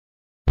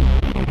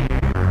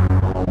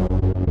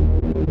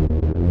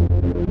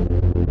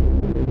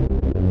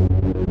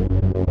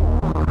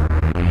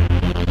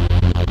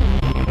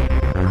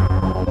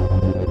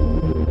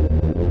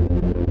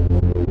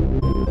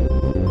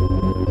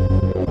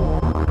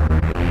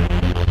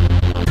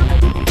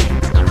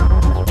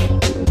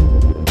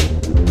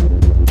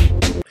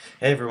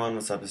Hey everyone,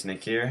 what's up? It's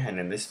Nick here, and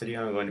in this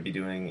video I'm going to be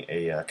doing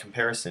a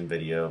comparison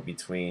video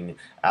between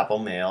Apple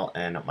Mail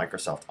and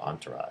Microsoft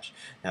Entourage.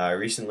 Now I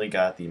recently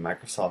got the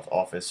Microsoft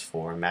Office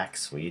for Mac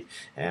suite,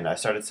 and I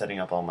started setting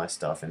up all my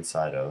stuff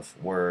inside of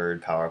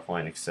Word,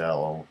 PowerPoint,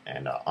 Excel,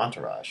 and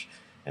Entourage.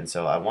 And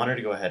so I wanted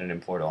to go ahead and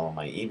import all of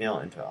my email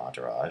into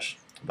Entourage,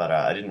 but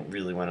I didn't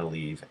really want to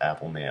leave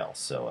Apple Mail.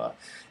 So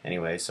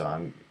anyway,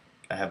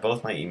 I have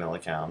both my email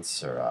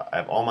accounts, or I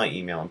have all my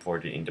email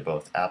imported into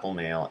both Apple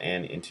Mail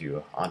and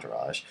into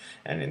Entourage.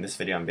 And in this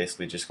video, I'm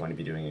basically just going to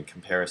be doing a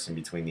comparison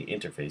between the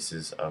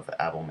interfaces of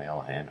Apple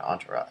Mail and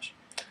Entourage.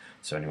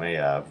 So anyway,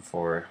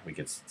 before we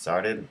get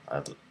started,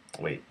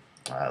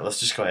 let's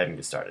just go ahead and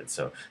get started.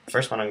 So the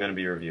first one I'm going to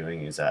be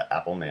reviewing is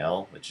Apple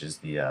Mail, which is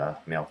the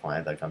mail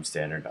client that comes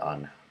standard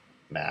on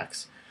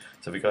Macs.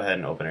 So if we go ahead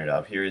and open it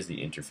up, here is the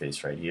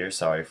interface right here.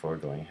 Sorry for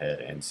going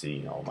ahead and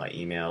seeing all my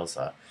emails.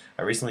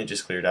 I recently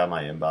just cleared out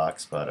my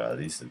inbox, but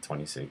these are the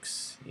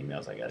 26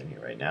 emails I got in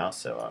here right now.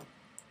 So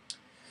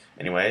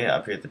anyway,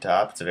 up here at the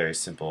top, it's a very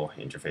simple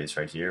interface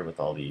right here with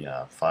all the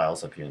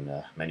files up here in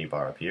the menu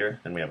bar up here.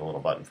 Then we have a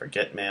little button for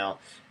get mail,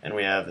 and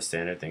we have the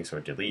standard things for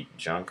delete,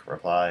 junk,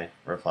 reply,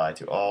 reply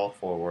to all,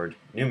 forward,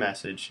 new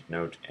message,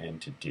 note,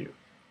 and to do.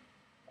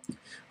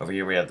 Over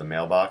here we have the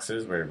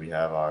mailboxes where we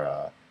have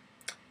our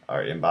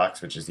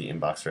inbox, which is the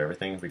inbox for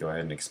everything. If we go ahead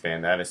and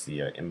expand that, it's the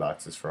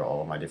inboxes for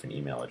all of my different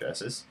email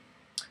addresses.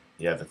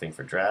 You have the thing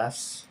for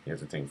drafts, you have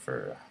the thing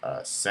for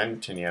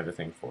sent, and you have the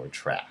thing for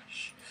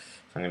trash.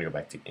 So I'm going to go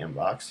back to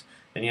inbox.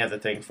 Then you have the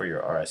thing for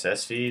your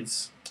RSS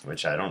feeds,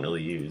 which I don't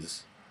really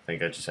use. I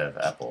think I just have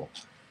Apple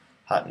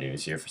Hot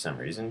News here for some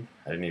reason.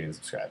 I didn't even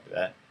subscribe to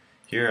that.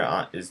 Here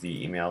is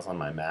the emails on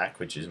my Mac,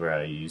 which is where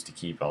I use to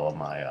keep all of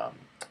my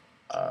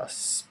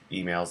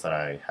emails that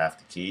I have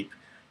to keep,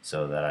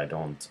 so that I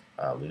don't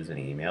lose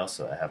any emails,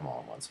 so I have them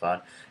all in one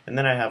spot. And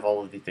then I have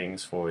all of the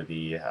things for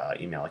the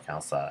email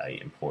accounts that I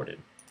imported.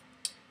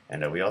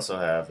 And we also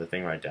have the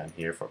thing right down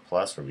here for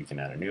plus, where we can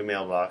add a new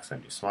mailbox,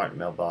 and do smart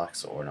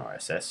mailbox, or an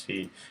RSS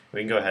feed. We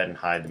can go ahead and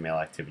hide the mail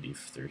activity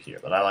through here,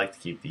 but I like to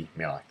keep the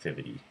mail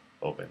activity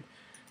open.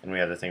 And we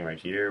have the thing right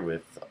here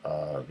with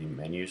the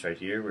menus right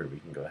here, where we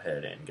can go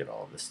ahead and get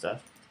all of this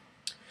stuff.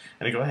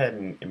 And to go ahead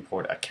and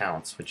import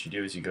accounts, what you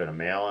do is you go to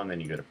Mail, and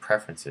then you go to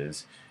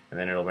Preferences, and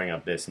then it'll bring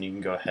up this, and you can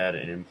go ahead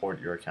and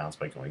import your accounts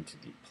by going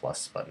to the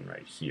plus button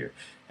right here.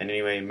 And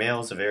anyway,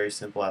 Mail is a very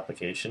simple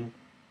application.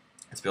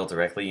 It's built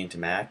directly into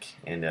Mac,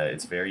 and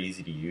it's very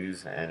easy to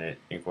use, and it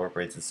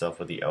incorporates itself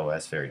with the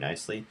OS very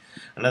nicely.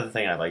 Another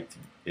thing I like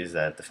is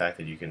that the fact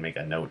that you can make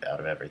a note out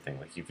of everything.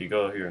 Like if you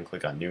go here and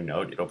click on New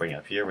Note, it'll bring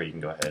up here where you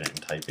can go ahead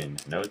and type in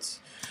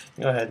notes. You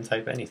can go ahead and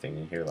type anything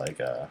in here, like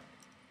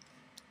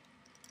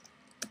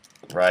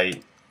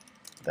write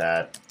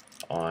that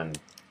one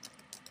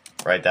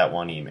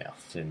email,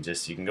 and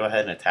just you can go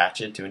ahead and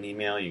attach it to an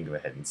email, you can go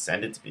ahead and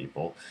send it to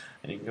people,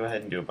 and you can go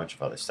ahead and do a bunch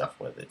of other stuff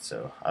with it.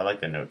 So I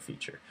like the note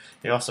feature.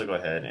 You also go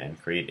ahead and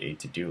create a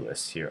to-do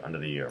list here under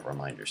the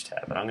reminders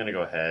tab, but I'm going to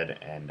go ahead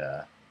and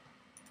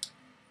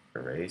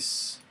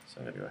erase. So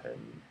I'm going to go ahead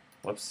and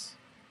whoops,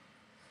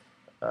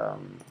 I'll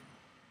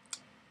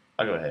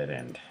go ahead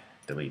and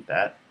delete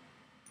that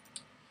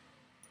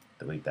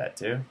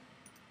too.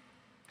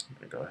 I'm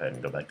going to go ahead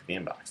and go back to the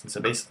inbox. And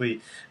so basically,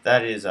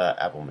 that is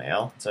Apple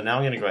Mail. So now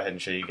I'm going to go ahead and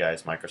show you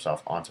guys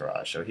Microsoft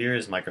Entourage. So here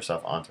is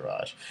Microsoft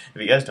Entourage.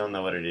 If you guys don't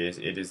know what it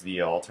is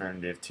the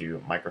alternative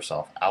to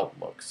Microsoft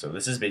Outlook. So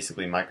this is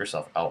basically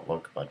Microsoft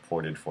Outlook, but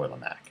ported for the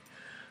Mac.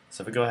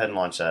 So if we go ahead and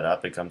launch that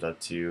up, it comes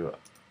up to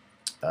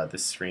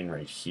this screen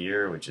right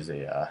here, which is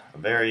a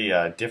very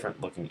different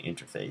looking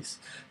interface.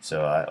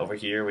 So over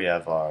here we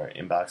have our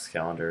inbox,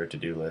 calendar,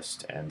 to-do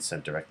list, and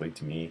sent directly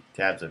to me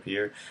tabs. Up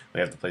here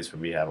we have the place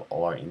where we have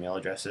all our email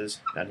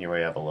addresses. Down here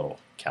we have a little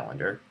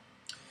calendar.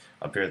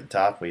 Up here at the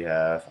top we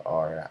have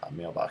our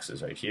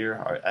mailboxes right here,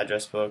 our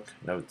address book,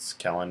 notes,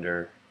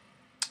 calendar,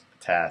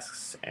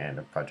 tasks, and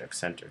a project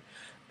center.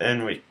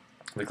 Then we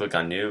click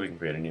on new, we can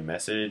create a new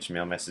message,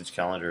 mail message,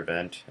 calendar,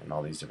 event, and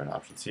all these different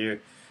options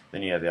here.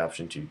 Then you have the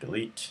option to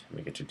delete,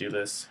 make a to-do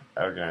list,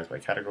 organize by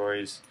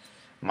categories,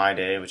 my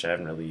day, which I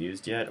haven't really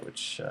used yet,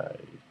 which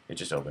it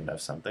just opened up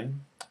something.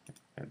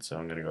 And so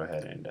I'm going to go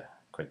ahead and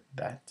quit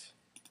that.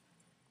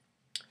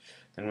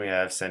 Then we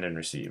have send and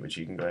receive, which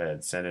you can go ahead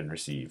and send and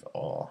receive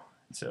all.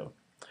 So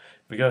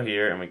if we go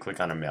here and we click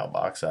on a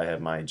mailbox, I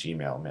have my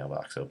Gmail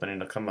mailbox open, and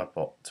it'll come up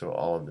to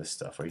all of this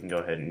stuff where you can go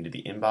ahead and do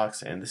the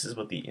inbox, and this is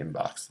what the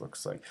inbox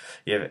looks like.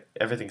 You have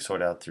everything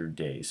sorted out through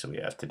days. So we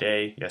have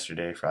today,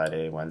 yesterday,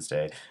 Friday,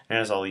 Wednesday, and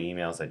there's all the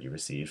emails that you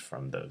received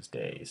from those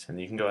days. And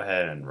you can go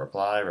ahead and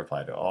reply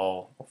to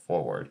all, or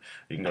forward.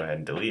 You can go ahead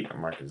and delete or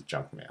mark as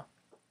junk mail.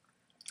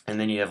 And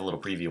then you have a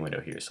little preview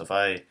window here. So if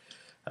I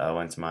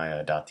went to my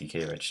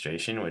 .tk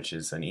registration, which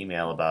is an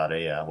email about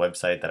a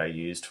website that I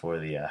used for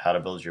the how to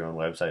build your own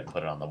website and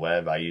put it on the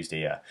web. I used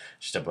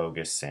just a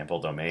bogus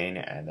sample domain,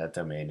 and that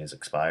domain is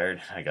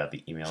expired. I got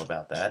the email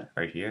about that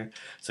right here.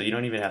 So you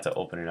don't even have to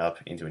open it up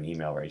into an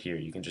email right here.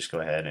 You can just go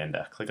ahead and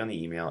click on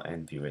the email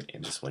and view it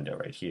in this window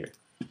right here.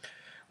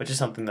 which is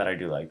something that I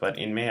do like. But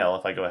in Mail,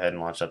 if I go ahead and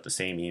launch up the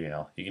same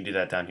email, you can do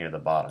that down here at the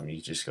bottom. You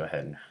can just go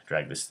ahead and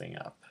drag this thing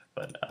up.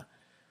 But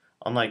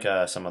unlike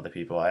some other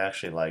people, I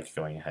actually like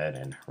going ahead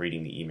and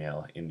reading the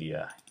email in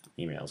the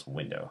emails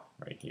window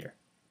right here.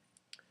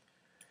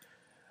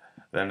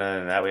 Then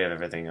that we have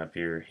everything up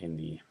here in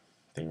the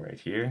thing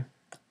right here.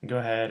 Go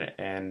ahead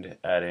and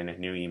add in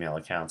new email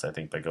accounts, I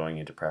think, by going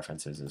into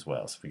preferences as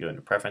well. So if we go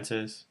into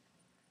preferences,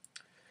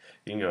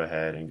 you can go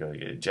ahead and go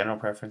to general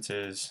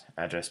preferences,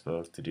 address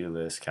book, to-do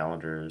list,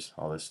 calendars,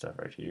 all this stuff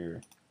right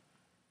here.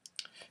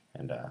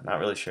 And not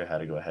really sure how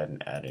to go ahead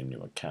and add in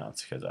new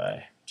accounts because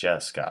I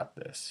just got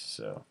this.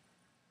 So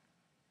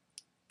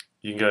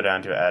you can go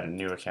down to add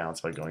new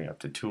accounts by going up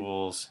to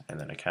tools and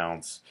then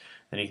accounts.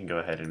 Then you can go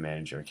ahead and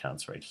manage your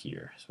accounts right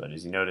here. So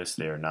as you notice,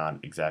 they are not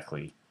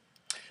exactly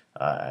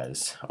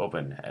as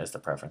open as the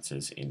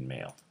preferences in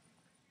Mail.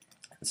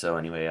 So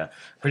anyway,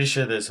 pretty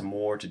sure there's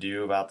more to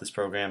do about this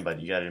program, but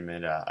you gotta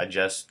admit, I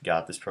just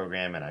got this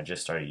program and I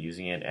just started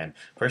using it, and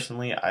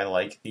personally I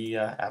like the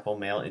Apple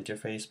Mail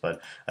interface, but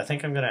I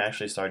think I'm gonna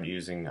actually start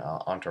using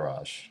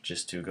Entourage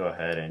just to go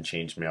ahead and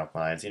change mail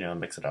clients,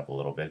 mix it up a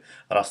little bit,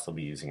 but I'll still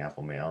be using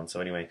Apple Mail. And so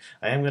anyway,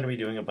 I am gonna be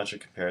doing a bunch of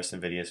comparison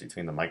videos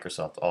between the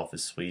Microsoft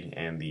Office suite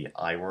and the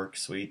iWork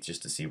suite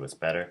just to see what's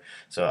better.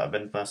 So I've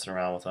been messing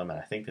around with them, and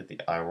I think that the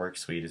iWork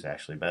suite is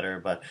actually better,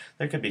 but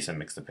there could be some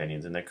mixed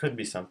opinions, and there could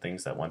be some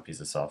things that one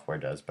piece of software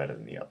does better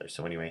than the other.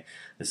 So anyway,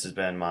 this has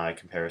been my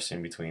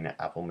comparison between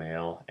Apple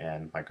Mail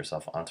and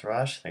Microsoft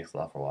Entourage. Thanks a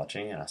lot for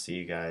watching, and I'll see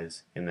you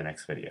guys in the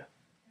next video.